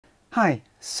Hi,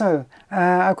 so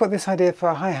I've got this idea for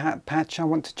a hi-hat patch I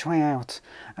want to try out.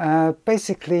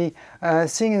 Basically,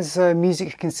 seeing as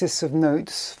music consists of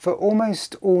notes, for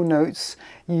almost all notes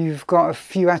you've got a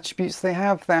few attributes they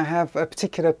have. They have a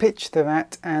particular pitch they're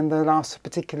at, and they'll last a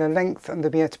particular length, and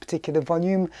they'll be at a particular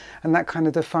volume, and that kind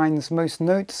of defines most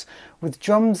notes. With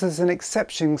drums there's an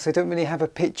exception, because they don't really have a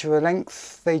pitch or a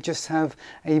length, they just have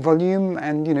a volume,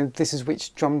 and this is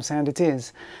which drum sound it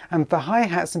is. And for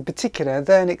hi-hats in particular,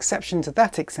 they're an exception to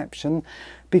that exception,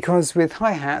 because with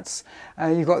hi-hats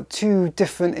you've got two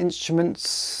different instruments,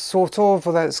 sort of,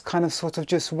 although it's kind of sort of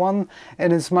just one,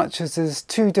 in as much as there's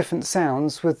two different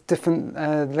sounds with different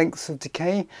lengths of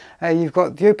decay. You've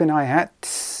got the open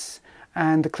hi-hat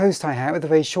and the closed hi-hat with a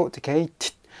very short decay,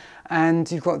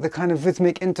 and you've got the kind of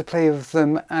rhythmic interplay of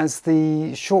them, as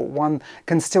the short one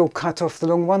can still cut off the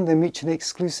long one. They're mutually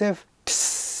exclusive.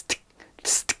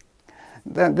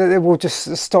 That will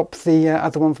just stop the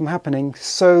other one from happening.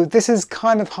 So this is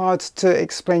kind of hard to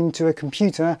explain to a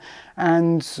computer,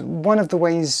 and one of the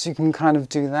ways you can kind of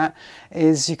do that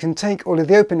is you can take all of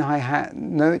the open hi-hat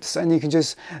notes and you can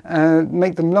just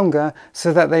make them longer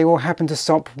so that they all happen to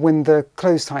stop when the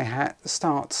closed hi-hat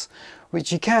starts,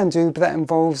 which you can do, but that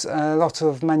involves a lot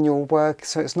of manual work,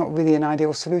 so it's not really an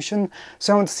ideal solution.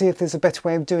 So I want to see if there's a better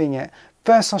way of doing it.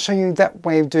 First, I'll show you that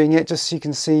way of doing it, just so you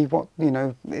can see what,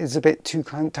 is a bit too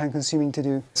time consuming to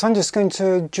do. So I'm just going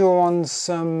to draw on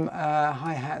some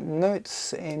hi-hat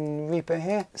notes in Reaper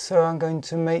here. So I'm going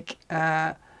to make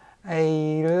a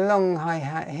long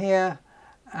hi-hat here,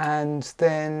 and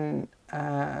then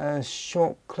a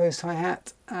short close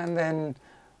hi-hat, and then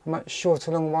a much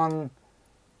shorter long one,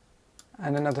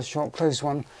 and another short closed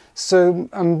one. So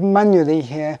I'm manually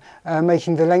here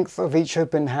making the length of each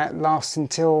open hat last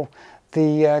until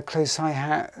the close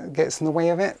hi-hat gets in the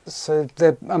way of it. So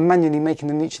I'm manually making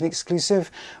them mutually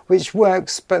exclusive, which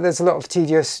works, but there's a lot of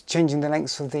tedious changing the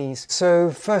lengths of these. So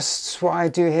first, what I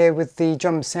do here with the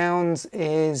drum sounds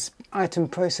is item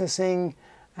processing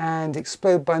and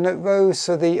explode by note row.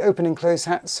 So the open and close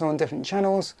hats are on different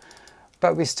channels,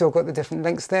 but we've still got the different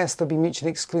lengths there, so they'll be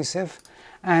mutually exclusive.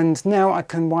 And now I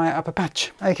can wire up a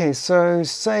patch. Okay, so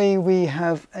say we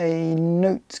have a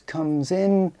note comes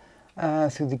in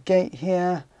through the gate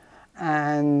here,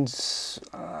 and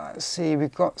let's see,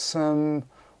 we've got some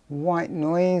white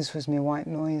noise. Where's my white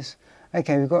noise?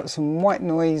 Okay, we've got some white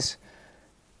noise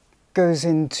goes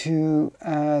into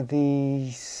the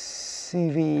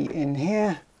CV in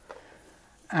here,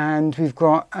 and we've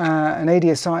got an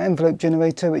ADSR envelope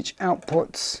generator which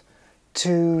outputs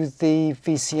to the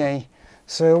VCA.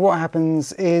 So what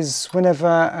happens is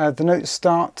whenever the note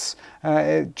starts,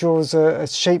 it draws a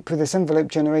shape with this envelope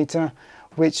generator,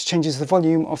 which changes the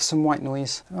volume of some white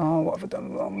noise. Oh, what have I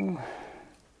done wrong?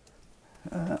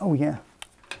 Oh yeah,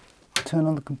 turn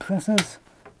on the compressors.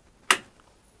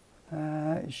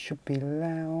 It should be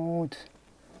loud.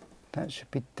 That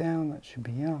should be down, that should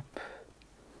be up.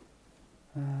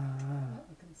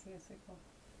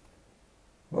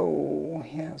 Oh,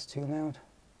 yeah, it's too loud.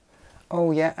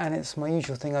 Oh yeah, and it's my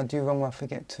usual thing I do wrong, I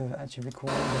forget to actually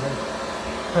record it.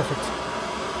 Perfect.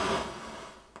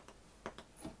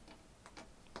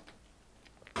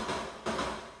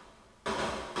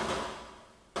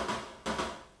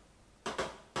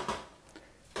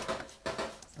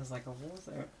 Sounds like a war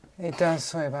zone. It does,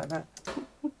 sorry about that.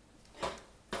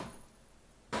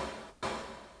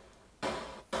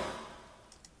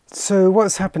 So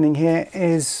what's happening here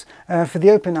is for the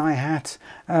open hi-hat,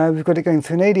 we've got it going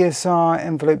through an ADSR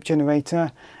envelope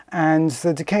generator, and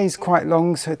the decay is quite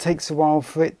long, so it takes a while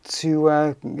for it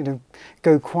to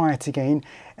go quiet again,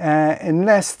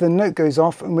 unless the note goes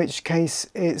off, in which case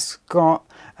it's got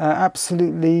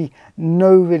absolutely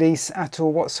no release at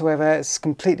all whatsoever. It's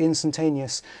completely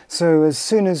instantaneous. So as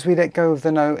soon as we let go of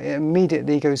the note, it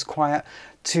immediately goes quiet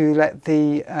to let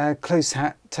the close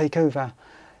hat take over.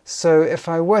 So if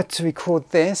I were to record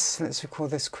this, let's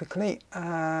record this quickly.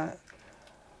 Let's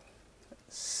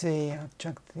see, I'll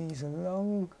drag these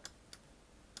along.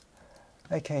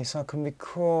 Okay, so I can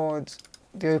record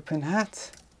the open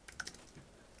hat.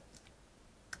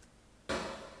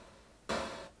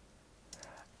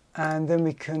 And then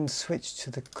we can switch to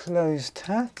the closed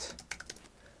hat.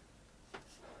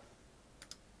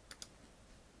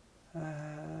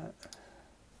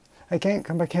 Okay,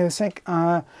 come back here a sec.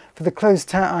 For the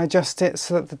closed hat, I adjust it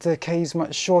so that the decay is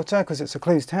much shorter because it's a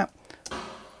closed hat.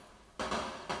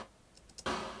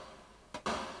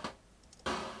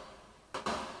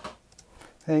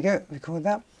 There you go, record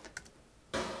that.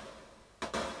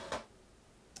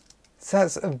 So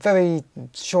that's a very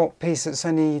short piece that's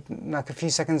only like a few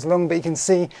seconds long, but you can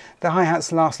see the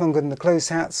hi-hats last longer than the closed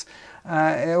hats.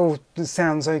 It all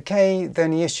sounds okay. The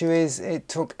only issue is it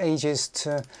took ages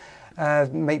to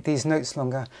make these notes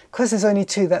longer. Because there's only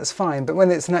two, that's fine, but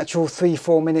when it's an actual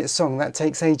 3-4 minute song, that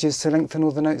takes ages to lengthen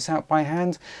all the notes out by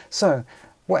hand. So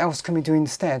what else can we do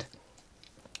instead?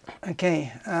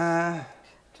 Okay.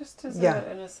 Just as Yeah.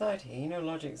 an aside here, you know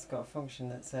Logic's got a function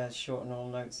that says shorten all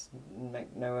notes and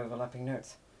make no overlapping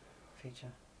notes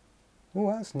feature.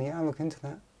 Oh, that's neat. I'll look into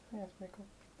that. Yeah, it's pretty cool.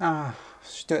 Ah,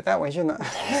 should do it that way, shouldn't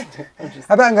I?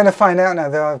 I bet I'm going to find out now.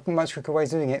 There are much quicker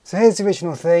ways of doing it. So here's the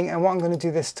original thing, and what I'm going to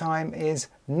do this time is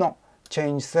not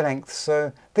change the length.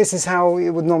 So this is how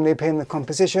it would normally appear in the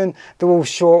composition. They're all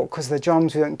short because they're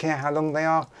drums. We don't care how long they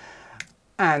are.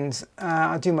 And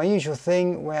I'll do my usual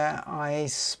thing where I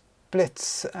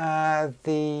split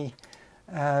the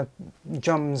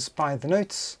drums by the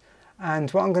notes. And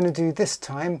what I'm going to do this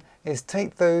time is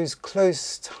take those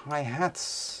closed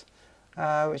hi-hats.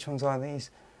 Which ones are these?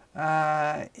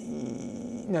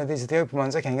 No, these are the open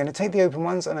ones. Okay, I'm going to take the open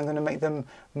ones and I'm going to make them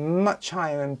much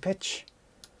higher in pitch.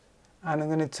 And I'm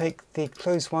going to take the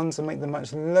closed ones and make them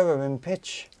much lower in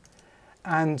pitch.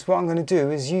 And what I'm going to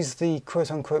do is use the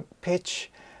quote-unquote pitch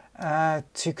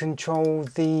to control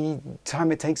the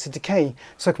time it takes to decay,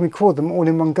 so I can record them all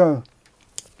in one go.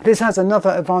 This has another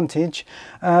advantage,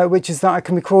 which is that I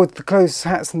can record the closed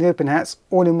hats and the open hats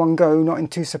all in one go, not in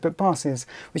two separate passes,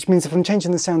 which means if I'm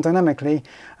changing the sound dynamically,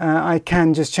 I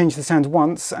can just change the sound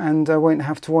once and I won't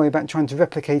have to worry about trying to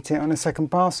replicate it on a second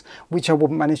pass, which I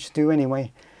wouldn't manage to do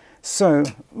anyway. So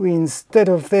instead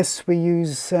of this, we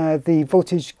use the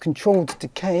voltage controlled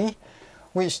decay,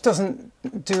 which doesn't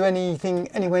do anything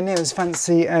anywhere near as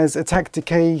fancy as attack,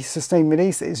 decay, sustain,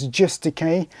 release. It's just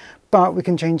decay, but we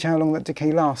can change how long that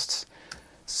decay lasts.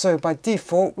 So by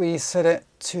default, we set it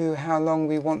to how long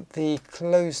we want the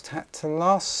closed hat to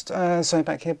last. Sorry,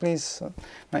 back here, please.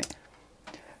 Right.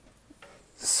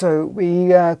 So we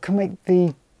can make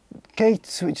the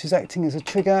gate, which is acting as a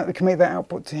trigger. We can make that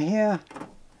output to here.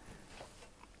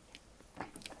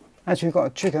 Actually, we've got a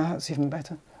trigger, that's even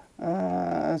better.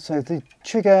 So the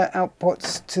trigger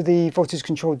outputs to the voltage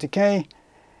controlled decay,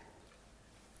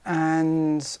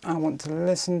 and I want to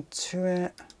listen to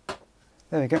it.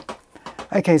 There we go.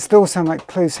 Okay, so they all sound like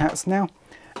closed hats now,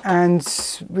 and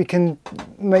we can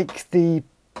make the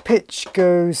pitch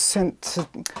go sent.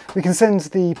 We can send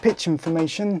the pitch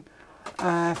information.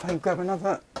 If I grab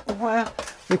another wire,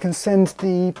 we can send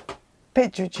the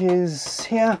pitch, which is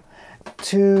here,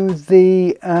 to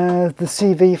the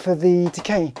CV for the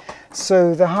decay.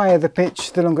 So the higher the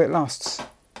pitch, the longer it lasts.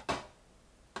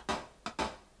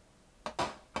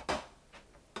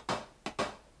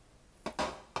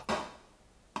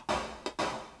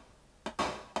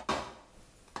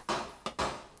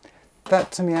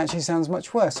 That to me actually sounds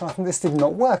much worse. So I think this did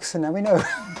not work, so now we know.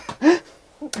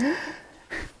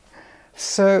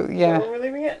 So yeah, We're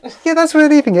leaving it. Yeah, that's where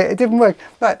we're leaving it. It didn't work.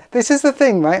 But this is the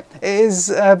thing, right? It is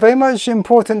very much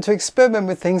important to experiment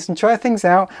with things and try things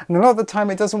out. And a lot of the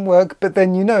time it doesn't work, but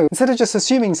then you know. Instead of just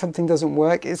assuming something doesn't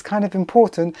work, it's kind of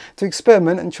important to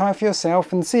experiment and try for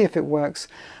yourself and see if it works.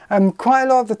 Quite a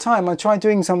lot of the time I try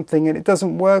doing something and it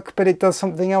doesn't work, but it does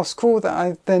something else cool that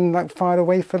I then like file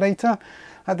away for later.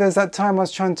 There's that time I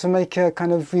was trying to make a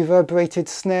kind of reverberated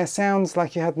snare sounds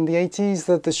like you had in the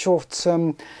 80s, the short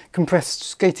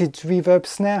compressed gated reverb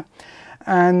snare.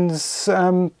 And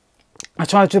I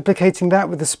tried replicating that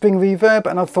with the spring reverb,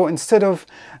 and I thought instead of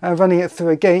running it through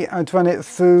a gate, I'd run it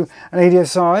through an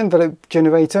ADSR envelope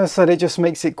generator so that it just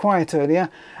makes it quiet earlier.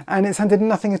 And it sounded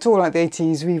nothing at all like the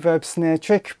 80s reverb snare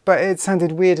trick, but it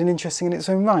sounded weird and interesting in its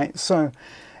own right. So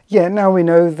yeah, now we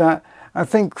know that. I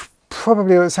think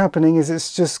probably what's happening is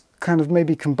it's just kind of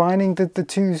maybe combining the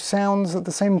two sounds at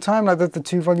the same time, like the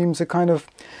two volumes are kind of,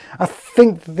 I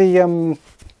think the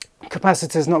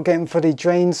capacitor's not getting fully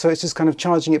drained, so it's just kind of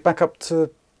charging it back up to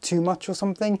too much or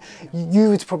something. You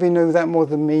would probably know that more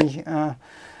than me,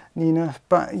 Nina,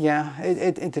 but yeah,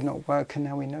 it did not work, and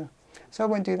now we know. So I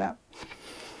won't do that.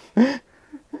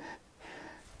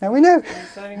 Now we know. Are you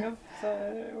signing off?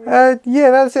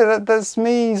 Yeah, that's it. That's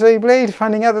me, Zoe Blade,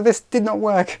 finding out that this did not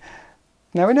work.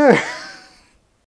 Now we know.